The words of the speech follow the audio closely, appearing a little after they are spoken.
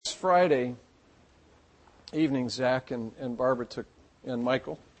Friday evening, Zach and Barbara and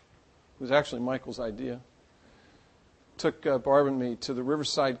Michael, it was actually Michael's idea, took Barbara and me to the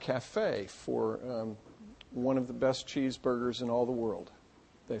Riverside Cafe for one of the best cheeseburgers in all the world,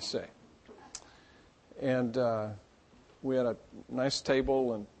 they say. And we had a nice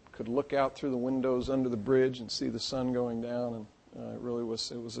table and could look out through the windows under the bridge and see the sun going down, and it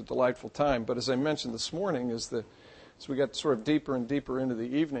was a delightful time. But as I mentioned this morning, as we got sort of deeper and deeper into the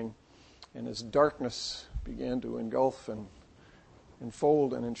evening, and as darkness began to engulf and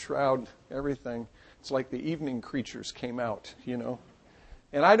enfold and enshroud everything, it's like the evening creatures came out, you know.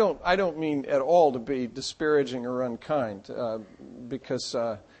 And I don't mean at all to be disparaging or unkind, because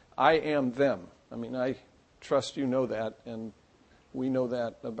I am them. I mean, I trust you know that, and we know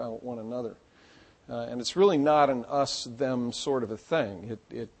that about one another. And it's really not an us-them sort of a thing.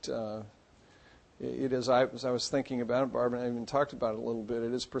 It is, as I was thinking about it, Barbara and I even talked about it a little bit,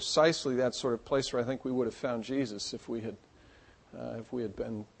 it is precisely that sort of place where I think we would have found Jesus if we had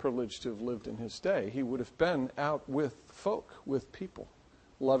been privileged to have lived in his day. He would have been out with folk, with people,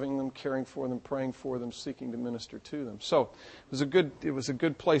 loving them, caring for them, praying for them, seeking to minister to them. So it was a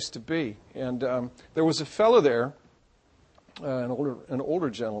good place to be. And there was a fellow there, an older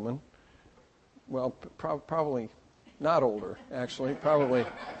gentleman. Well, probably not older, actually. Probably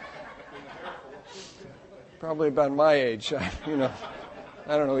about my age. You know,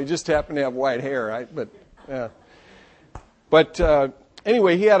 I don't know. He just happened to have white hair, right? But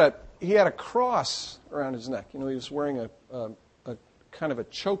anyway, he had a cross around his neck. You know, he was wearing a kind of a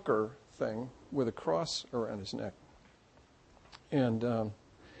choker thing with a cross around his neck. And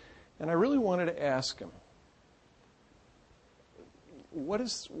I really wanted to ask him,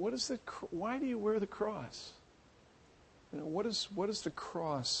 why do you wear the cross? You know, what does the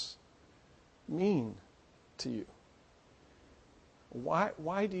cross mean to you?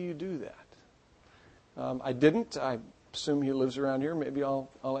 Why do you do that? I didn't. I assume he lives around here. Maybe I'll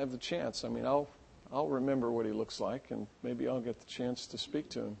have the chance. I mean, I'll remember what he looks like, and maybe I'll get the chance to speak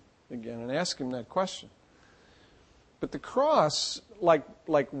to him again and ask him that question. But the cross,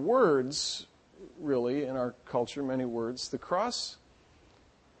 like words, really, in our culture, many words, the cross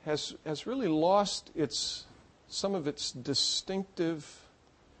has really lost some of its distinctive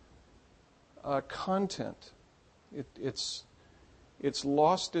content. It's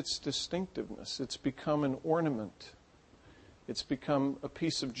lost its distinctiveness. It's become an ornament. It's become a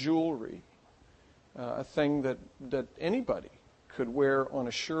piece of jewelry, a thing that anybody could wear on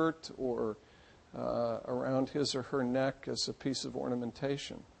a shirt or around his or her neck as a piece of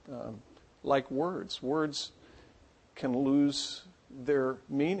ornamentation. Like words. Words can lose their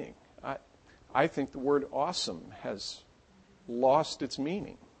meaning. I think the word awesome has lost its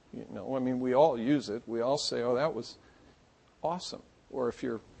meaning. You know, I mean, we all use it. We all say, oh, that was awesome. Or if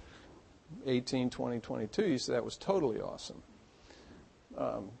you're 18, 20, 22, you say that was totally awesome.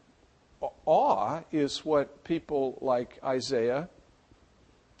 Awe is what people like Isaiah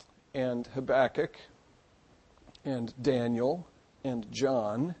and Habakkuk and Daniel and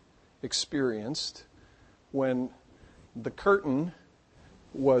John experienced when the curtain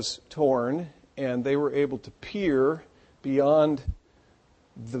was torn and they were able to peer beyond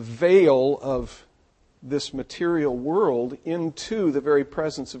the veil of this material world into the very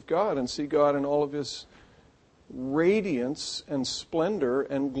presence of God and see God in all of his radiance and splendor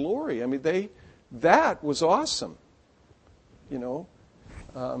and glory. I mean, that was awesome. You know,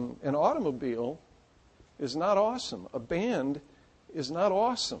 an automobile is not awesome. A band is not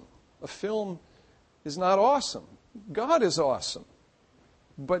awesome. A film is not awesome. God is awesome.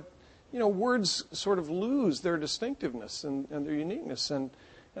 But, you know, words sort of lose their distinctiveness and their uniqueness. And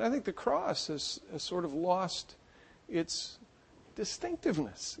I think the cross has sort of lost its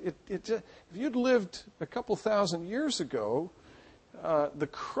distinctiveness. If you'd lived a couple thousand years ago, the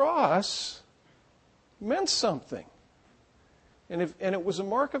cross meant something. And it was a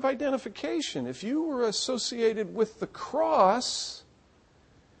mark of identification. If you were associated with the cross,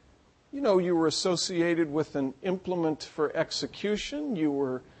 you know, you were associated with an implement for execution. You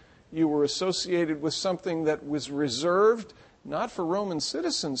were associated with something that was reserved not for Roman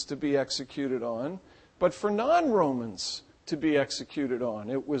citizens to be executed on, but for non-Romans to be executed on.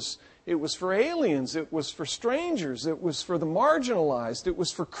 It was for aliens. It was for strangers. It was for the marginalized. It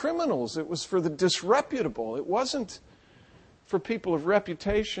was for criminals. It was for the disreputable. It wasn't for people of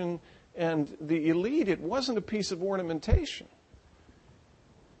reputation and the elite. It wasn't a piece of ornamentation.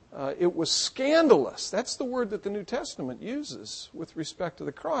 It was scandalous. That's the word that the New Testament uses with respect to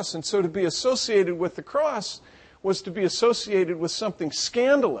the cross. And so to be associated with the cross was to be associated with something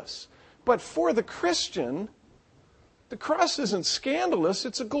scandalous. But for the Christian, The cross isn't scandalous,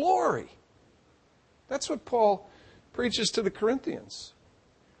 it's a glory. That's what Paul preaches to the Corinthians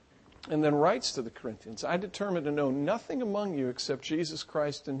and then writes to the Corinthians. I determined to know nothing among you except Jesus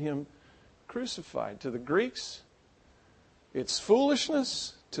Christ and Him crucified. To the Greeks, it's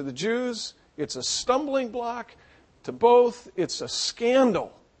foolishness. To the Jews, it's a stumbling block. To both, it's a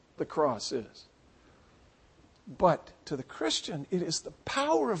scandal, the cross is. But to the Christian, it is the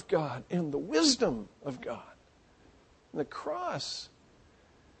power of God and the wisdom of God. And the cross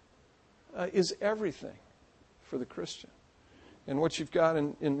is everything for the Christian. And what you've got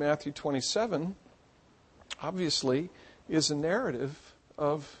in Matthew 27, obviously, is a narrative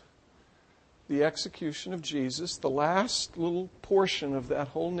of the execution of Jesus, the last little portion of that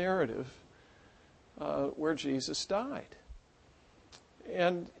whole narrative where Jesus died.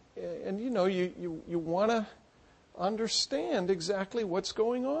 And you know, you want to understand exactly what's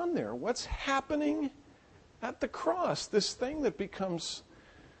going on there. What's happening at the cross, this thing that becomes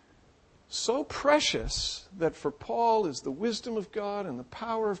so precious that for Paul is the wisdom of God and the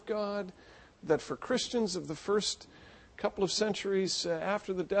power of God, that for Christians of the first couple of centuries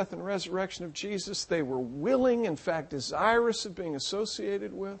after the death and resurrection of Jesus, they were willing, in fact, desirous of being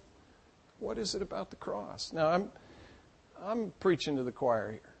associated with. What is it about the cross? Now, I'm preaching to the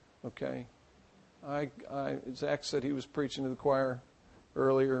choir here, okay? Zach said he was preaching to the choir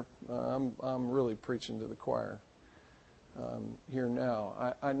earlier. I'm really preaching to the choir here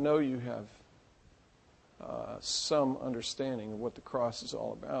now. I know you have some understanding of what the cross is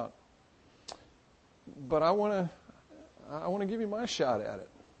all about, but I want to give you my shot at it.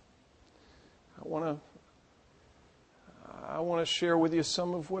 I want to share with you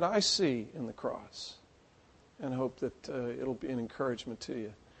some of what I see in the cross, and hope that it'll be an encouragement to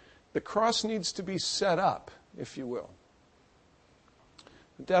you. The cross needs to be set up, if you will.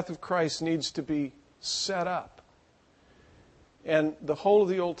 The death of Christ needs to be set up. And the whole of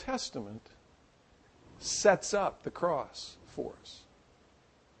the Old Testament sets up the cross for us.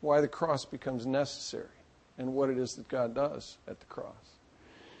 Why the cross becomes necessary and what it is that God does at the cross.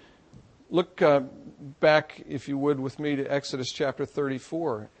 Look back, if you would, with me to Exodus chapter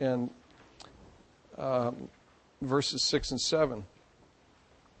 34 and verses 6 and 7.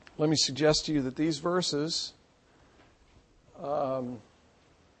 Let me suggest to you that these verses,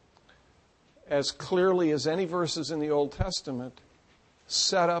 as clearly as any verses in the Old Testament,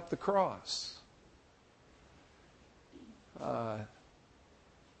 set up the cross.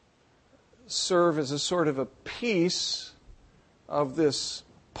 Serve as a sort of a piece of this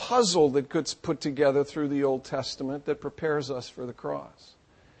puzzle that gets put together through the Old Testament that prepares us for the cross.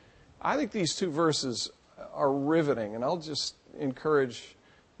 I think these two verses are riveting, and I'll just encourage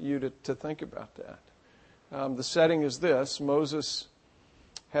you to think about that. The setting is this. Moses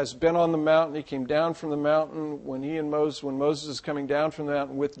has been on the mountain. He came down from the mountain. When Moses is coming down from the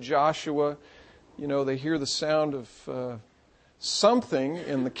mountain with Joshua, you know, they hear the sound of something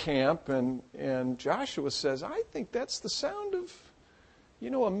in the camp, and Joshua says, I think that's the sound of, you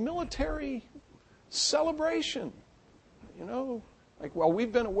know, a military celebration. You know, like while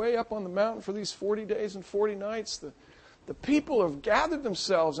we've been away up on the mountain for these 40 days and 40 nights, the people have gathered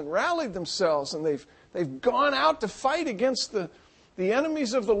themselves and rallied themselves, and they've gone out to fight against the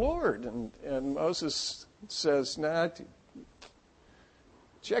enemies of the Lord. And Moses says, nah,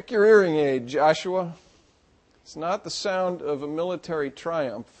 check your hearing aid, Joshua. It's not the sound of a military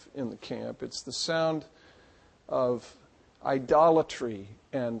triumph in the camp. It's the sound of idolatry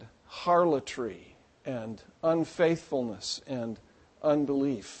and harlotry and unfaithfulness and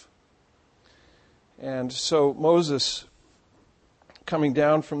unbelief. And so Moses, coming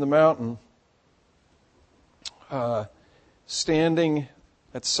down from the mountain, standing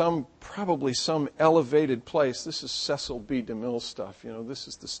at probably some elevated place. This is Cecil B. DeMille stuff. You know, this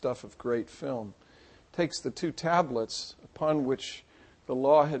is the stuff of great film. Takes the two tablets upon which the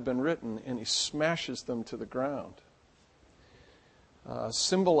law had been written, and he smashes them to the ground,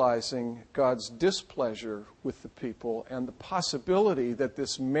 symbolizing God's displeasure with the people and the possibility that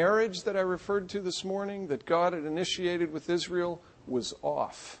this marriage that I referred to this morning, that God had initiated with Israel, was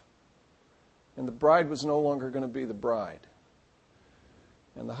off. And the bride was no longer going to be the bride.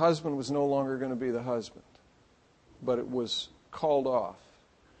 And the husband was no longer going to be the husband. But it was called off.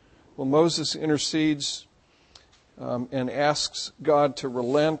 Well, Moses intercedes and asks God to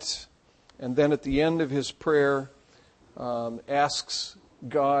relent. And then at the end of his prayer, asks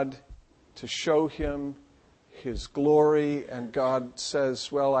God to show him his glory. And God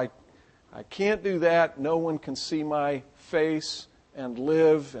says, well, I can't do that. No one can see my face and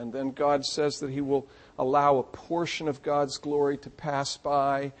live. And then God says that he will allow a portion of God's glory to pass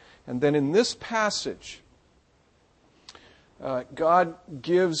by. And then in this passage, God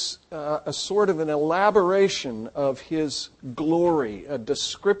gives a sort of an elaboration of His glory, a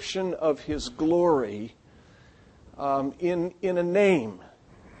description of His glory in a name.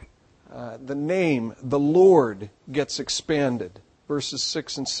 The name, the Lord, gets expanded. Verses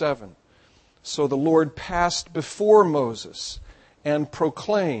 6 and 7. So the Lord passed before Moses and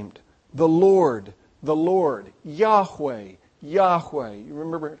proclaimed, the Lord, Yahweh, Yahweh. You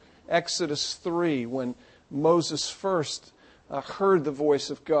remember Exodus 3 when Moses first heard the voice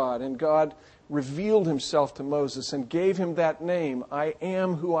of God, and God revealed Himself to Moses and gave him that name. I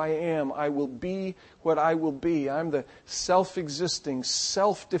am who I am. I will be what I will be. I'm the self-existing,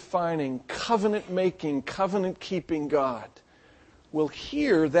 self-defining, covenant-making, covenant-keeping God. Well,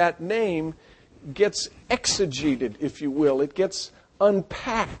 here that name gets exegeted, if you will. It gets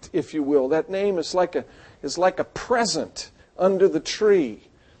unpacked, if you will. That name is like a present under the tree.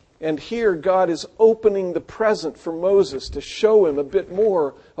 And here God is opening the present for Moses to show him a bit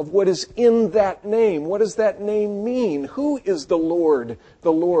more of what is in that name. What does that name mean? Who is the Lord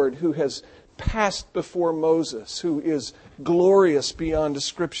who has passed before Moses, who is glorious beyond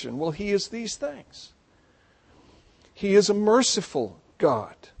description? Well, He is these things. He is a merciful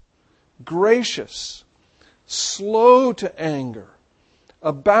God, gracious, slow to anger,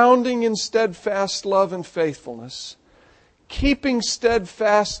 abounding in steadfast love and faithfulness, keeping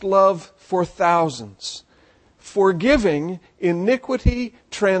steadfast love for thousands, forgiving iniquity,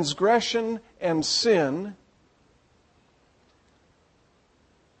 transgression, and sin,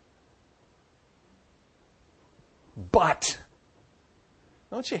 but.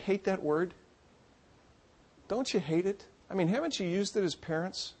 Don't you hate that word? Don't you hate it? I mean, haven't you used it as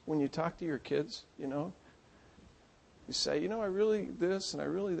parents when you talk to your kids, you know? You say, I really this, and I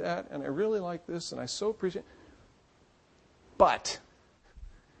really that, and I really like this, and I so appreciate it. But.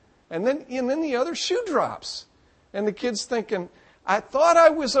 And then the other shoe drops. And the kid's thinking, I thought I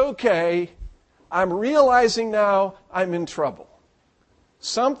was okay. I'm realizing now I'm in trouble.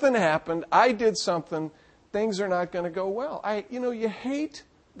 Something happened. I did something. Things are not going to go well. You hate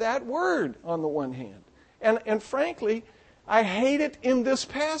that word on the one hand. And frankly, I hate it in this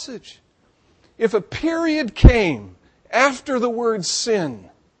passage. If a period came after the word sin,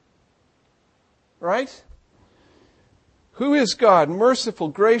 right? Who is God? Merciful,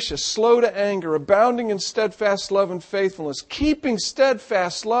 gracious, slow to anger, abounding in steadfast love and faithfulness, keeping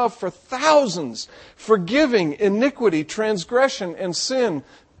steadfast love for thousands, forgiving iniquity, transgression, and sin.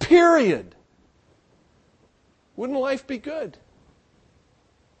 Period. Wouldn't life be good?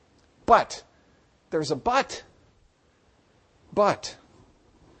 But, there's a but. But,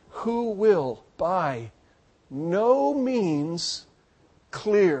 who will by no means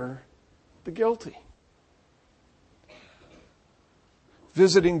clear the guilty?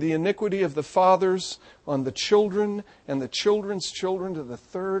 Visiting the iniquity of the fathers on the children and the children's children to the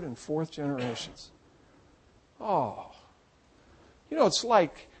third and fourth generations. Oh, it's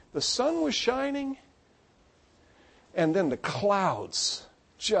like the sun was shining and then the clouds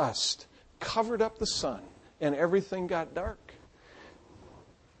just covered up the sun and everything got dark.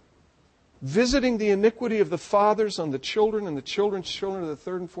 Visiting the iniquity of the fathers on the children and the children's children to the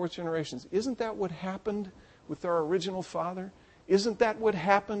third and fourth generations. Isn't that what happened with our original father? Isn't that what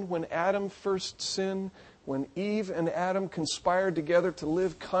happened when Adam first sinned? When Eve and Adam conspired together to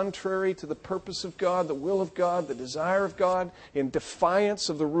live contrary to the purpose of God, the will of God, the desire of God, in defiance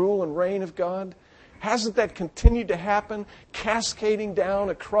of the rule and reign of God? Hasn't that continued to happen, cascading down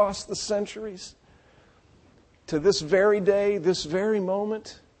across the centuries? To this very day, this very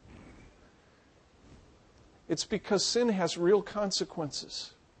moment? It's because sin has real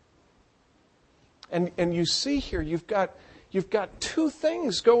consequences. And you see here, you've got two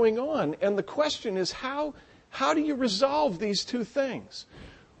things going on. And the question is, how do you resolve these two things?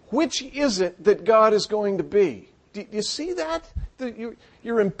 Which is it that God is going to be? Do you see that?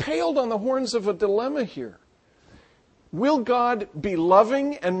 You're impaled on the horns of a dilemma here. Will God be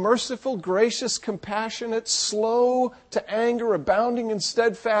loving and merciful, gracious, compassionate, slow to anger, abounding in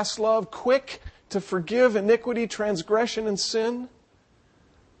steadfast love, quick to forgive iniquity, transgression, and sin?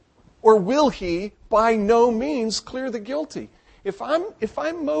 Or will He by no means clear the guilty? If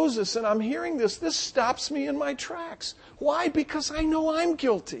I'm Moses and I'm hearing this stops me in my tracks. Why? Because I know I'm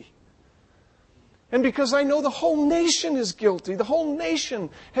guilty. And because I know the whole nation is guilty. The whole nation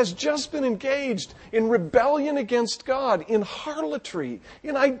has just been engaged in rebellion against God, in harlotry,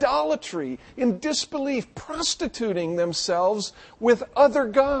 in idolatry, in disbelief, prostituting themselves with other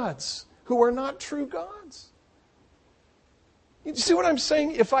gods who are not true gods. You see what I'm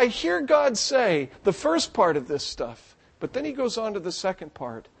saying? If I hear God say the first part of this stuff, but then He goes on to the second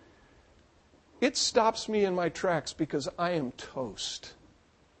part, it stops me in my tracks because I am toast.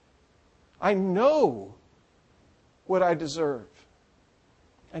 I know what I deserve.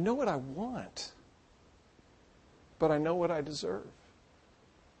 I know what I want, but I know what I deserve.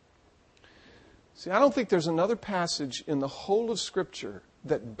 See, I don't think there's another passage in the whole of Scripture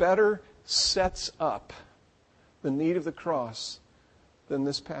that better sets up the need of the cross than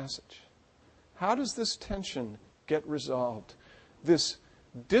this passage. How does this tension get resolved? This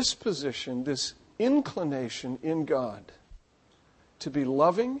disposition, this inclination in God to be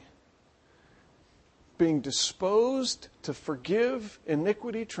loving, being disposed to forgive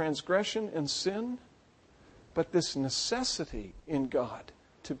iniquity, transgression, and sin, but this necessity in God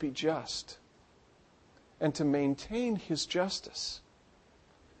to be just and to maintain His justice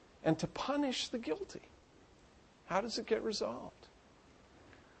and to punish the guilty. How does it get resolved?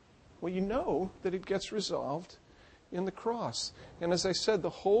 Well, you know that it gets resolved in the cross. And as I said, the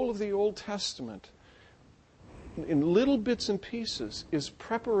whole of the Old Testament, in little bits and pieces, is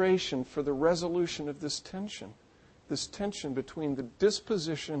preparation for the resolution of this tension between the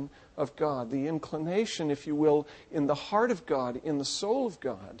disposition of God, the inclination, if you will, in the heart of God, in the soul of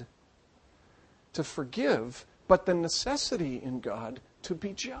God, to forgive, but the necessity in God to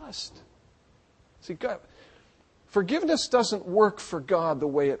be just. See, God, forgiveness doesn't work for God the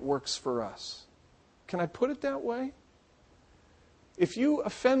way it works for us. Can I put it that way? If you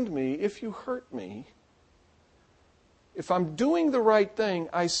offend me, if you hurt me, if I'm doing the right thing,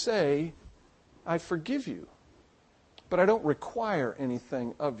 I say, I forgive you. But I don't require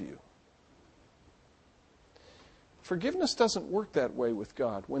anything of you. Forgiveness doesn't work that way with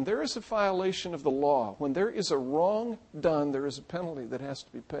God. When there is a violation of the law, when there is a wrong done, there is a penalty that has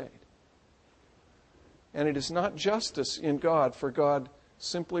to be paid. And it is not justice in God for God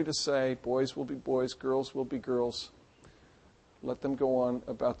simply to say, boys will be boys, girls will be girls. Let them go on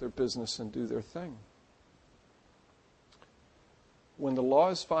about their business and do their thing. When the law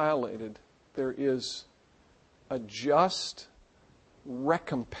is violated, there is a just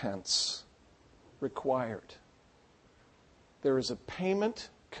recompense required. There is a payment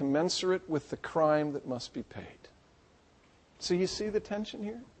commensurate with the crime that must be paid. So you see the tension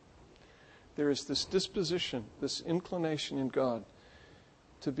here? There is this disposition, this inclination in God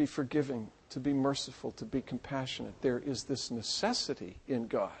to be forgiving, to be merciful, to be compassionate. There is this necessity in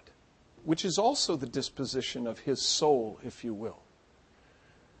God, which is also the disposition of His soul, if you will.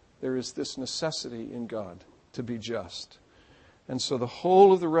 There is this necessity in God to be just. And so the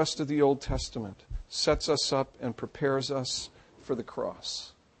whole of the rest of the Old Testament sets us up and prepares us for the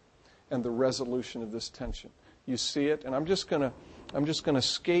cross and the resolution of this tension. You see it, and I'm just going to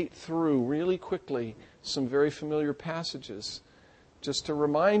skate through really quickly some very familiar passages just to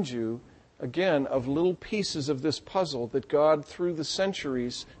remind you again of little pieces of this puzzle that God through the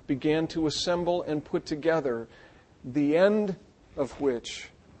centuries began to assemble and put together, the end of which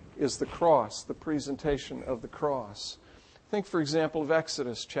is the cross, the presentation of the cross. Think, for example, of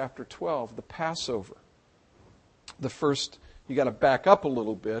Exodus chapter 12, the Passover. The first, you got to back up a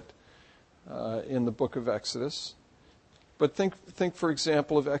little bit in the book of Exodus. But think, for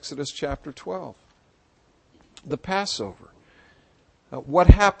example, of Exodus chapter 12, the Passover. What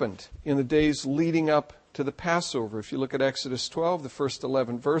happened in the days leading up to the Passover? If you look at Exodus 12, the first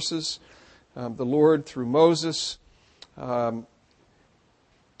 11 verses, the Lord, through Moses,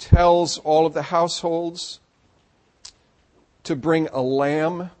 tells all of the households to bring a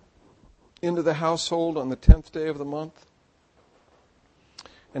lamb into the household on the 10th day of the month.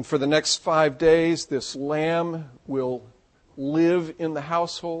 And for the next 5 days, this lamb will live in the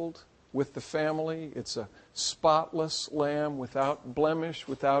household with the family. It's a spotless lamb without blemish,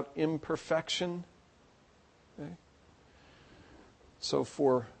 without imperfection. Okay? So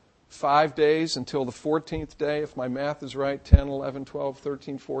for 5 days until the 14th day, if my math is right, 10, 11, 12,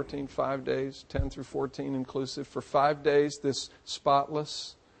 13, 14, 5 days, 10 through 14 inclusive. For 5 days, this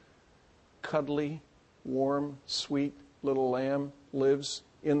spotless, cuddly, warm, sweet little lamb lives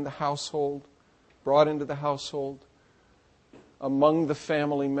in the household, brought into the household, among the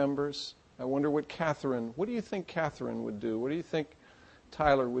family members. I wonder what do you think Catherine would do? What do you think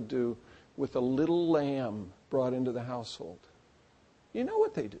Tyler would do with a little lamb brought into the household? You know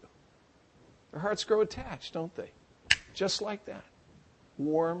what they do. Their hearts grow attached, don't they? Just like that.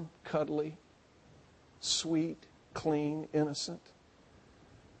 Warm, cuddly, sweet, clean, innocent.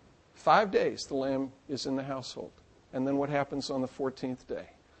 5 days the lamb is in the household. And then what happens on the 14th day?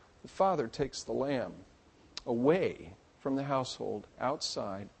 The father takes the lamb away from the household,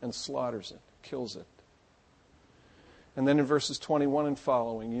 outside, and slaughters it, kills it. And then in verses 21 and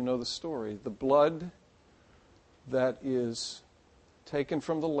following, you know the story. The blood that is taken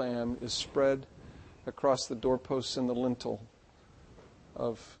from the lamb is spread across the doorposts and the lintel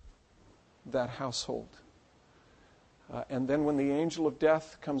of that household. And then when the angel of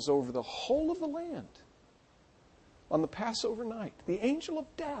death comes over the whole of the land on the Passover night, the angel of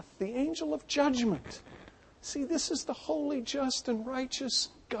death, the angel of judgment. See, this is the holy, just, and righteous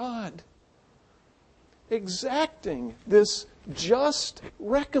God exacting this just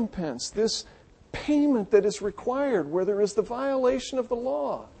recompense, this payment that is required where there is the violation of the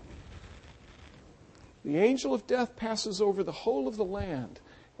law. The angel of death passes over the whole of the land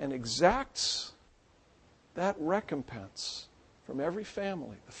and exacts that recompense from every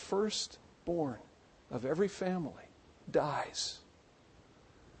family. The firstborn of every family dies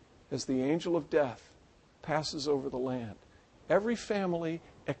as the angel of death passes over the land. Every family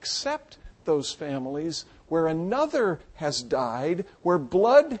except those families where another has died, where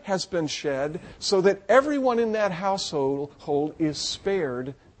blood has been shed, so that everyone in that household is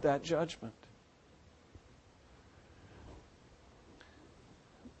spared that judgment.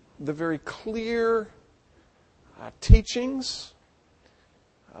 The very clear teachings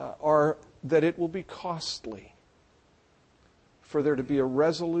are that it will be costly for there to be a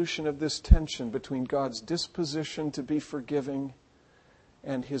resolution of this tension between God's disposition to be forgiving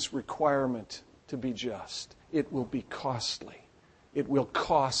and His requirement to be just. It will be costly. It will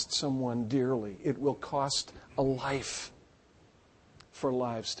cost someone dearly. It will cost a life for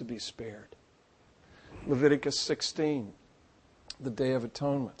lives to be spared. Leviticus 16, the Day of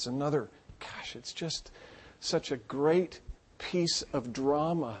Atonement. It's another, it's just such a great piece of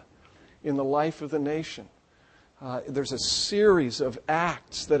drama in the life of the nation. There's a series of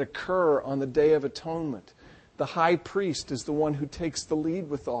acts that occur on the Day of Atonement. The high priest is the one who takes the lead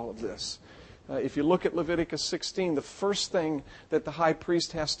with all of this. If you look at Leviticus 16, the first thing that the high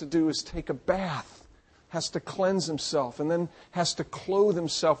priest has to do is take a bath, has to cleanse himself, and then has to clothe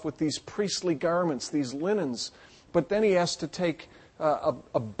himself with these priestly garments, these linens. But then he has to take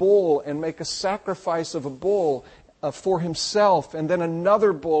a bull and make a sacrifice of a bull for himself, and then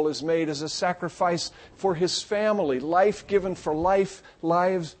another bull is made as a sacrifice for his family. Life given for life,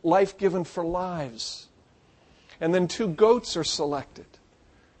 life given for lives. And then 2 goats are selected.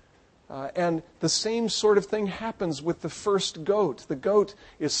 And the same sort of thing happens with the first goat. The goat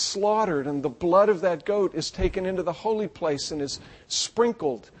is slaughtered, and the blood of that goat is taken into the holy place and is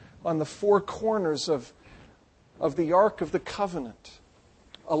sprinkled on the 4 corners of the Ark of the Covenant.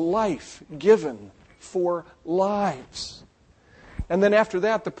 A life given for lives. And then after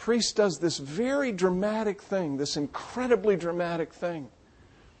that, the priest does this very dramatic thing, this incredibly dramatic thing.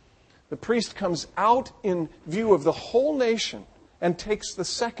 The priest comes out in view of the whole nation and takes the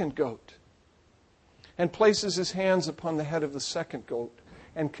second goat and places his hands upon the head of the second goat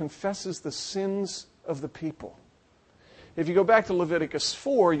and confesses the sins of the people. If you go back to Leviticus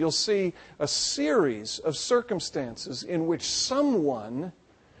 4, you'll see a series of circumstances in which someone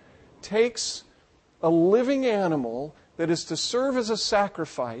takes a living animal that is to serve as a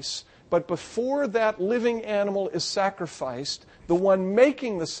sacrifice, but before that living animal is sacrificed, the one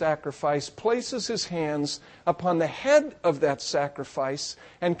making the sacrifice places his hands upon the head of that sacrifice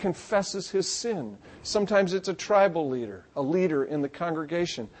and confesses his sin. Sometimes it's a tribal leader, a leader in the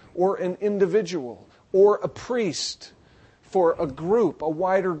congregation, or an individual, or a priest for a group, a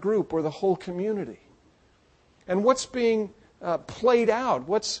wider group, or the whole community. And what's being played out?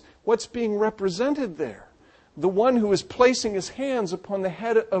 What's being represented there? The one who is placing his hands upon the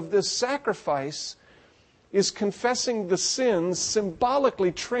head of this sacrifice is confessing the sins,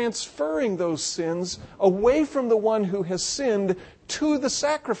 symbolically transferring those sins away from the one who has sinned to the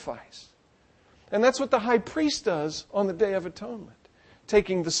sacrifice. And that's what the high priest does on the Day of Atonement.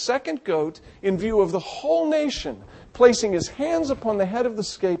 Taking the second goat in view of the whole nation, placing his hands upon the head of the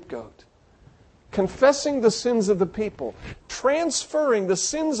scapegoat, confessing the sins of the people, transferring the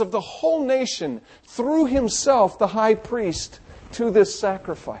sins of the whole nation through himself, the high priest, to this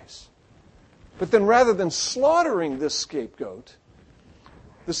sacrifice. But then rather than slaughtering this scapegoat,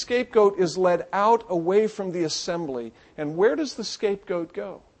 the scapegoat is led out away from the assembly. And where does the scapegoat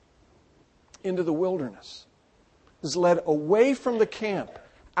go? Into the wilderness. Is led away from the camp,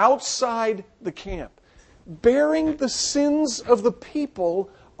 outside the camp, bearing the sins of the people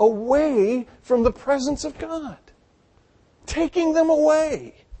away from the presence of God. Taking them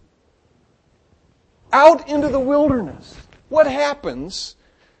away. Out into the wilderness. What happens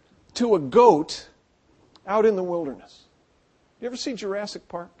to a goat out in the wilderness? You ever see Jurassic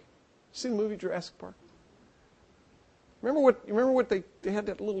Park? See the movie Jurassic Park? Remember what they had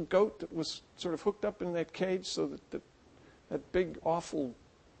that little goat that was sort of hooked up in that cage so that big, awful,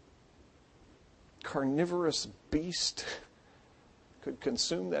 carnivorous beast could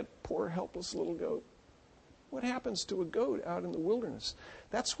consume that poor, helpless little goat. What happens to a goat out in the wilderness?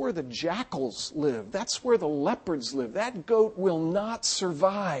 That's where the jackals live. That's where the leopards live. That goat will not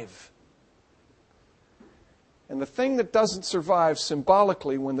survive. And the thing that doesn't survive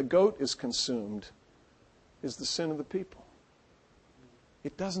symbolically when the goat is consumed is the sin of the people.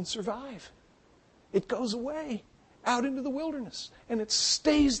 It doesn't survive. It goes away out into the wilderness, and it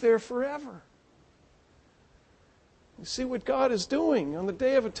stays there forever. You see what God is doing on the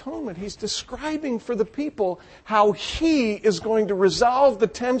Day of Atonement? He's describing for the people how He is going to resolve the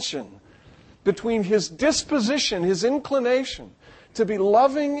tension between His disposition, His inclination to be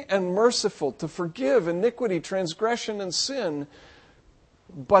loving and merciful, to forgive iniquity, transgression, and sin,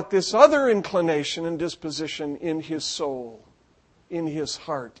 but this other inclination and disposition in His soul, in His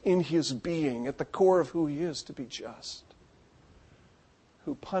heart, in His being, at the core of who He is, to be just,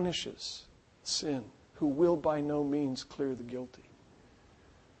 who punishes sin, who will by no means clear the guilty.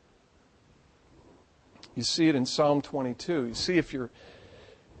 You see it in Psalm 22. You see, if you're,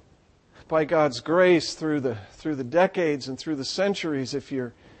 by God's grace, through the decades and through the centuries, if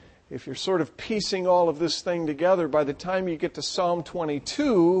you're sort of piecing all of this thing together, by the time you get to Psalm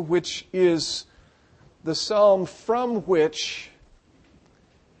 22, which is the psalm from which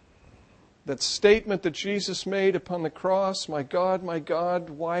that statement that Jesus made upon the cross, my God,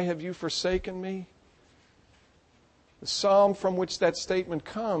 why have you forsaken me? The psalm from which that statement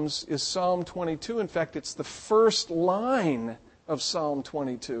comes is Psalm 22. In fact, it's the first line of Psalm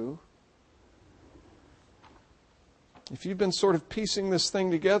 22. If you've been sort of piecing this thing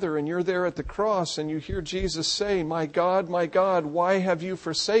together and you're there at the cross and you hear Jesus say, my God, why have you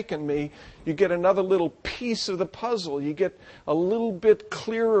forsaken me? You get another little piece of the puzzle. You get a little bit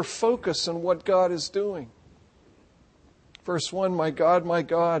clearer focus on what God is doing. Verse 1, my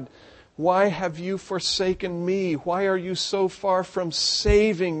God, why have you forsaken me? Why are you so far from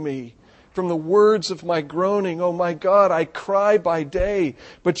saving me? From the words of my groaning, oh my God, I cry by day,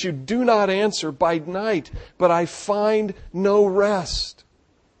 but you do not answer, by night, but I find no rest.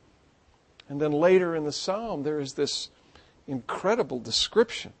 And then later in the psalm, there is this incredible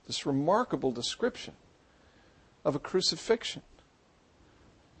description, this remarkable description of a crucifixion.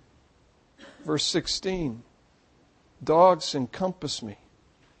 Verse 16, dogs encompass me.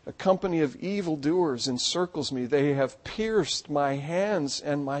 A company of evildoers encircles me. They have pierced my hands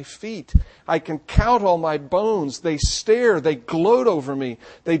and my feet. I can count all my bones. They stare. They gloat over me.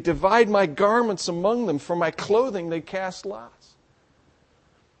 They divide my garments among them. For my clothing they cast lots.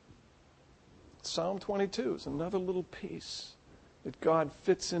 Psalm 22 is another little piece that God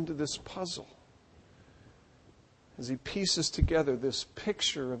fits into this puzzle as He pieces together this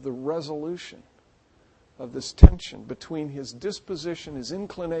picture of the resolution of this tension between His disposition, His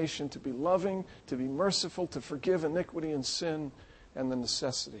inclination to be loving, to be merciful, to forgive iniquity and sin, and the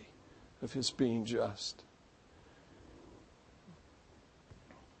necessity of His being just.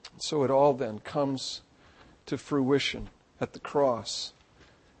 So it all then comes to fruition at the cross.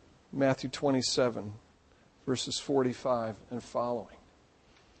 Matthew 27, verses 45 and following.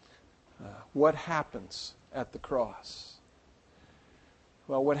 What happens at the cross?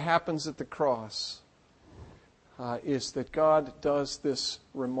 Well, what happens at the cross is that God does this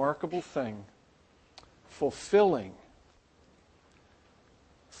remarkable thing, fulfilling,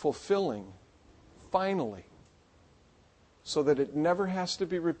 finally, so that it never has to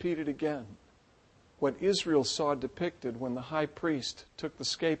be repeated again, what Israel saw depicted when the high priest took the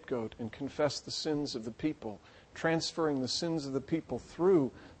scapegoat and confessed the sins of the people, transferring the sins of the people through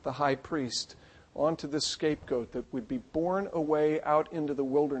the high priest onto this scapegoat that would be borne away out into the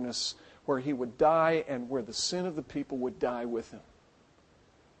wilderness, where he would die and where the sin of the people would die with him.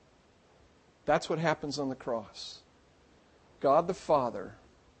 That's what happens on the cross. God the Father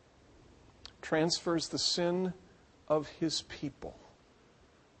transfers the sin of His people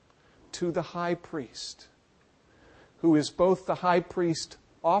to the high priest, who is both the high priest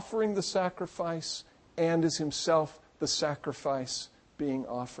offering the sacrifice and is himself the sacrifice being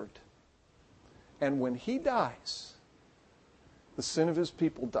offered. And when He dies, the sin of His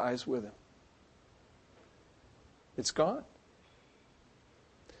people dies with Him. It's gone.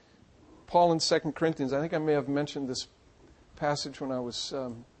 Paul in 2 Corinthians, I think I may have mentioned this passage when I was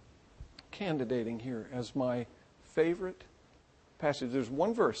candidating here as my favorite passage. There's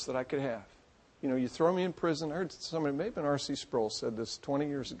one verse that I could have. You know, you throw me in prison. I heard somebody, maybe R.C. Sproul, said this 20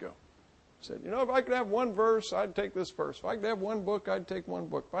 years ago. He said, if I could have one verse, I'd take this verse. If I could have one book, I'd take one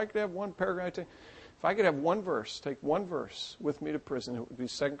book. If I could have one paragraph, I'd take... If I could have one verse, take one verse with me to prison, it would be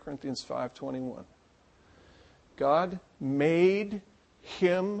 2 Corinthians 5:21. God made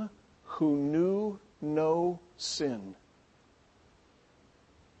Him who knew no sin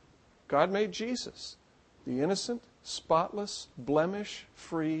God made Jesus the innocent, spotless,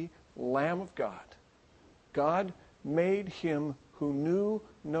 blemish-free Lamb of God. God made him who knew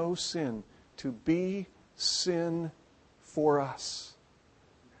no sin to be sin for us,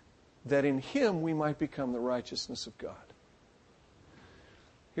 that in him we might become the righteousness of God.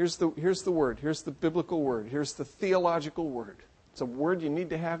 Here's the word. Here's the biblical word. Here's the theological word. It's a word you need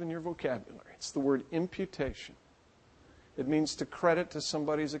to have in your vocabulary. It's the word imputation. It means to credit to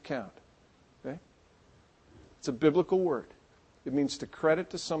somebody's account. Okay? It's a biblical word. It means to credit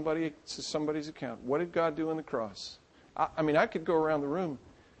to somebody's account. What did God do on the cross? I could go around the room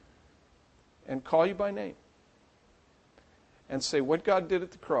and call you by name and say what God did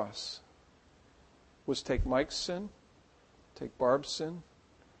at the cross was take Mike's sin, take Barb's sin,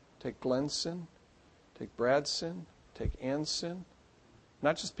 take Glenn's sin, take Brad's sin, take Ann's sin.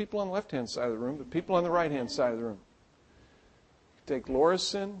 Not just people on the left-hand side of the room, but people on the right-hand side of the room. Take Laura's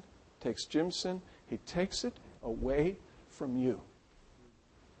sin, takes Jim's sin. He takes it away from you.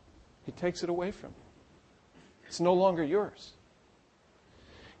 He takes it away from you. It's no longer yours.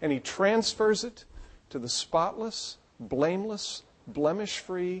 And he transfers it to the spotless, blameless,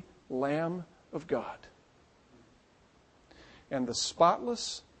 blemish-free Lamb of God. And the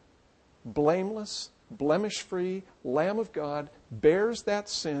spotless, blameless, blemish-free Lamb of God bears that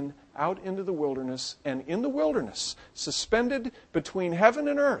sin out into the wilderness, and in the wilderness, suspended between heaven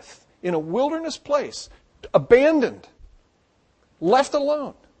and earth, in a wilderness place, abandoned, left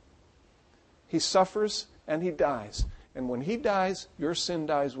alone, he suffers and he dies. And when he dies, your sin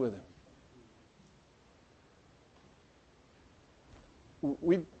dies with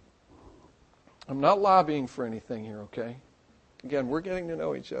him. I'm not lobbying for anything here, okay? Again, we're getting to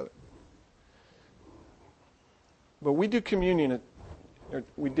know each other. But we do communion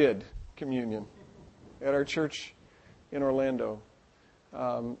we did communion at our church in Orlando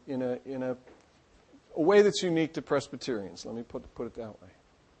in a way that's unique to Presbyterians. Let me put it that way.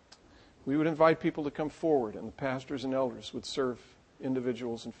 We would invite people to come forward, and the pastors and elders would serve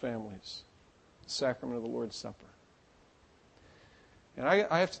individuals and families the sacrament of the Lord's Supper. And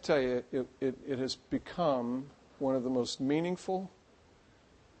I have to tell you, it has become one of the most meaningful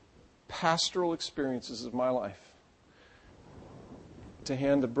pastoral experiences of my life to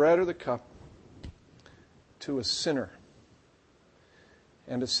hand the bread or the cup to a sinner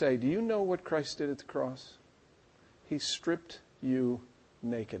and to say, do you know what Christ did at the cross? He stripped you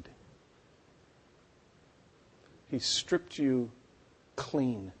naked. He stripped you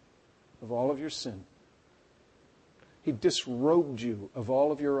clean of all of your sin. He disrobed you of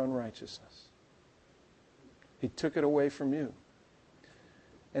all of your unrighteousness. He took it away from you.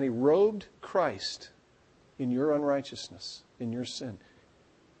 And he robed Christ in your unrighteousness, in your sin.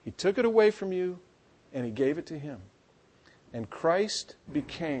 He took it away from you and he gave it to him. And Christ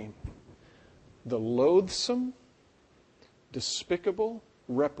became the loathsome, despicable,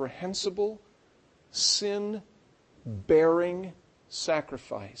 reprehensible, sin-bearing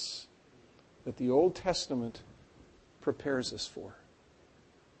sacrifice that the Old Testament prepares us for.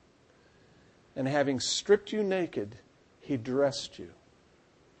 And having stripped you naked, he dressed you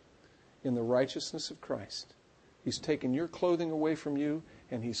in the righteousness of Christ. He's taken your clothing away from you,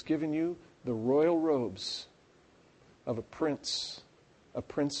 and he's given you the royal robes of a prince, a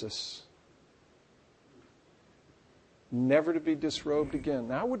princess, never to be disrobed again.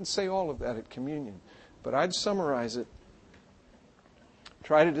 Now, I wouldn't say all of that at communion, but I'd summarize it,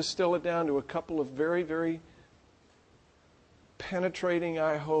 try to distill it down to a couple of very, very penetrating,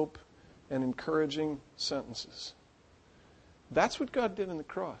 I hope, and encouraging sentences. That's what God did on the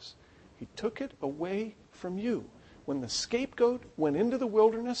cross. He took it away from you. When the scapegoat went into the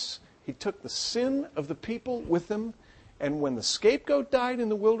wilderness, he took the sin of the people with him. And when the scapegoat died in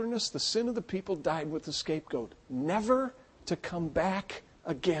the wilderness, the sin of the people died with the scapegoat, never to come back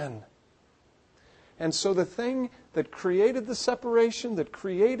again. And so the thing that created the separation, that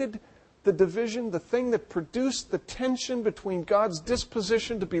created the division, the thing that produced the tension between God's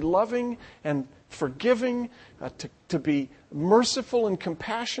disposition to be loving and forgiving, to be merciful and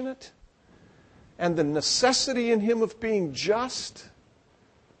compassionate, and the necessity in him of being just,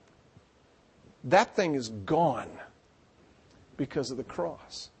 that thing is gone because of the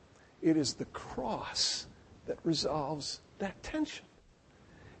cross. It is the cross that resolves that tension.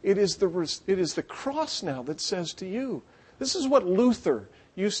 It is the cross now that says to you, this is what Luther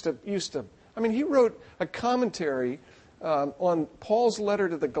used to. He wrote a commentary on Paul's letter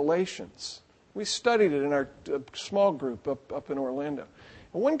to the Galatians. We studied it in our small group up in Orlando.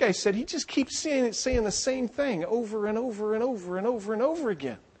 And one guy said he just keeps saying the same thing over and over and over and over and over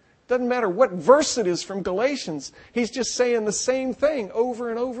again. Doesn't matter what verse it is from Galatians. He's just saying the same thing over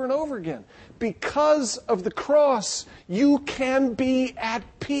and over and over again. Because of the cross, you can be at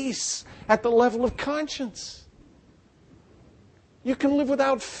peace at the level of conscience. You can live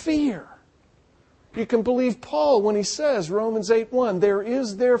without fear. You can believe Paul when he says, Romans 8:1, there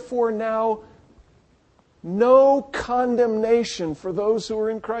is therefore now no condemnation for those who are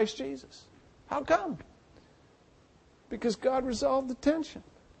in Christ Jesus. How come? Because God resolved the tension.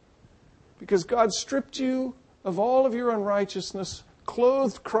 Because God stripped you of all of your unrighteousness,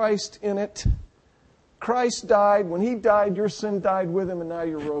 clothed Christ in it. Christ died. When He died, your sin died with Him, and now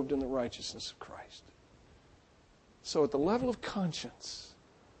you're robed in the righteousness of Christ. So at the level of conscience,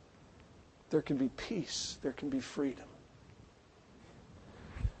 there can be peace. There can be freedom.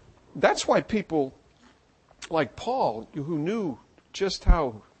 That's why people like Paul, who knew just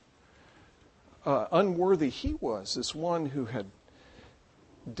how unworthy he was, this one who had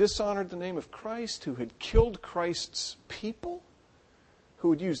dishonored the name of Christ, who had killed Christ's people, who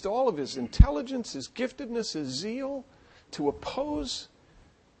had used all of his intelligence, his giftedness, his zeal to oppose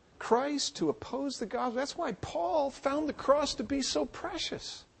Christ, to oppose the gospel. That's why Paul found the cross to be so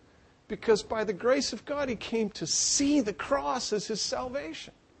precious. Because by the grace of God, he came to see the cross as his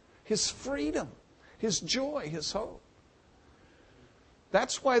salvation, his freedom, his joy, his hope.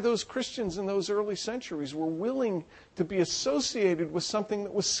 That's why those Christians in those early centuries were willing to be associated with something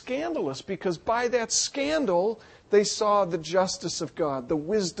that was scandalous, because by that scandal, they saw the justice of God, the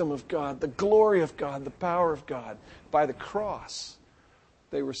wisdom of God, the glory of God, the power of God. By the cross,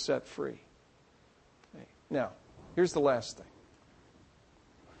 they were set free. Now, here's the last thing.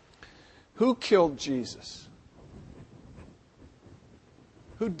 Who killed Jesus?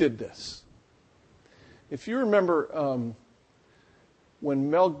 Who did this? If you remember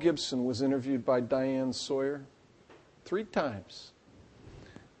when Mel Gibson was interviewed by Diane Sawyer, 3 times,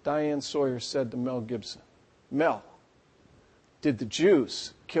 Diane Sawyer said to Mel Gibson, Mel, did the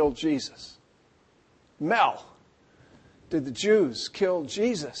Jews kill Jesus? Mel, did the Jews kill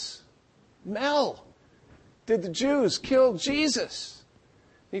Jesus? Mel, did the Jews kill Jesus?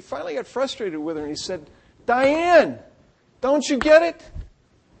 He finally got frustrated with her and he said, Diane, don't you get it?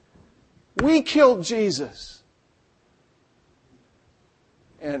 We killed Jesus.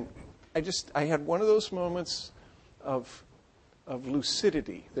 And I had one of those moments of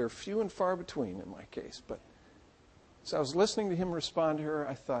lucidity. They're few and far between in my case. But as I was listening to him respond to her,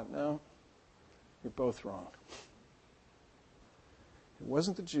 I thought, no, you're both wrong. It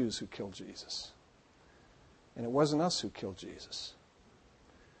wasn't the Jews who killed Jesus. And it wasn't us who killed Jesus.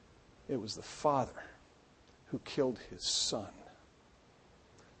 It was the Father who killed His Son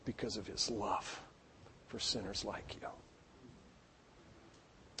because of His love for sinners like you.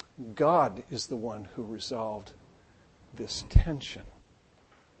 God is the one who resolved this tension.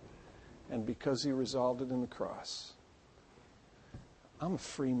 And because He resolved it in the cross, I'm a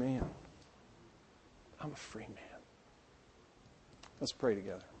free man. I'm a free man. Let's pray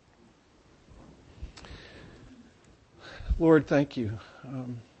together. Lord, thank you.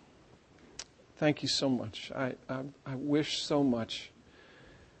 Thank you so much. I wish so much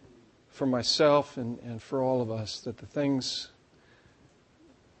for myself and for all of us that the things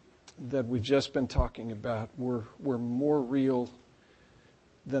that we've just been talking about were more real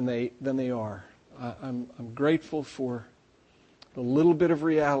than they are. I'm grateful for the little bit of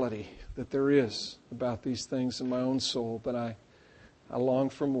reality that there is about these things in my own soul, but I long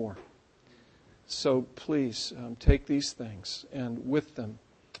for more. So please take these things and with them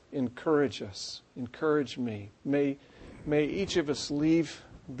encourage us, encourage me. May each of us leave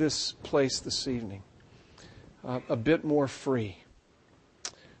this place this evening a bit more free,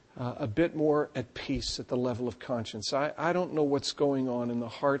 a bit more at peace at the level of conscience. I don't know what's going on in the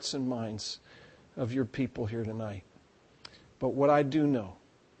hearts and minds of your people here tonight. But what I do know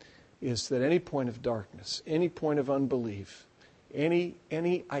is that any point of darkness, any point of unbelief, any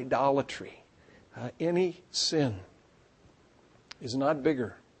idolatry, any sin is not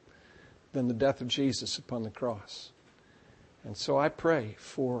bigger than the death of Jesus upon the cross. And so I pray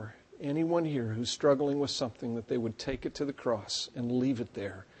for anyone here who's struggling with something that they would take it to the cross and leave it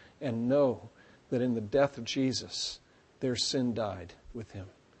there and know that in the death of Jesus, their sin died with Him.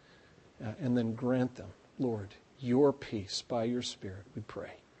 And then grant them, Lord, your peace by your Spirit, we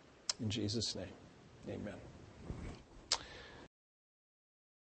pray. In Jesus' name, amen.